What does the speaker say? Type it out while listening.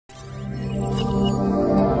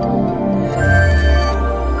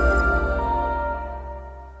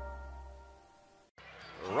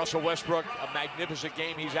Russell Westbrook, a magnificent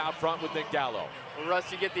game. He's out front with Nick Gallo. Well,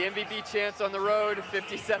 Russ, you get the MVP chance on the road,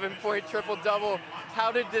 57-point triple-double.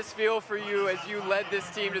 How did this feel for you as you led this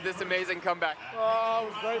team to this amazing comeback? It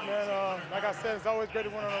was great, man. Like I said, it's always great to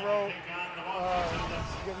win on the road.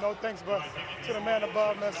 Give no thanks but to the man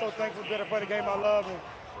above, man. So thankful to be able to play the game I love, and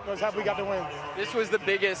I was happy we got the win. This was the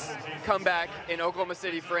biggest comeback in Oklahoma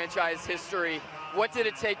City franchise history. What did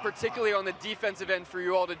it take, particularly on the defensive end, for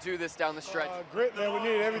you all to do this down the stretch? Grit, man. We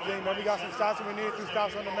needed everything, man. We got some stops when we needed, 2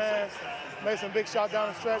 stops on the man. Made some big shots down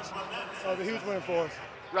the stretch. It was a huge win for us.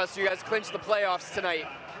 Russ, you guys clinched the playoffs tonight.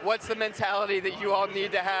 What's the mentality that you all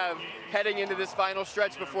need to have heading into this final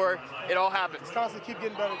stretch before it all happens? Constantly keep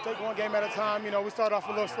getting better. Take one game at a time. You know, we started off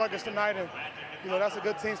a little sluggish tonight, and you know that's a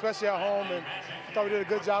good team, especially at home. And I thought we did a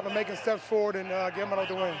good job of making steps forward and getting out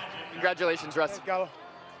the win. Congratulations, Russ. Thanks, Gallo.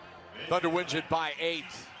 Thunder wins it by 8.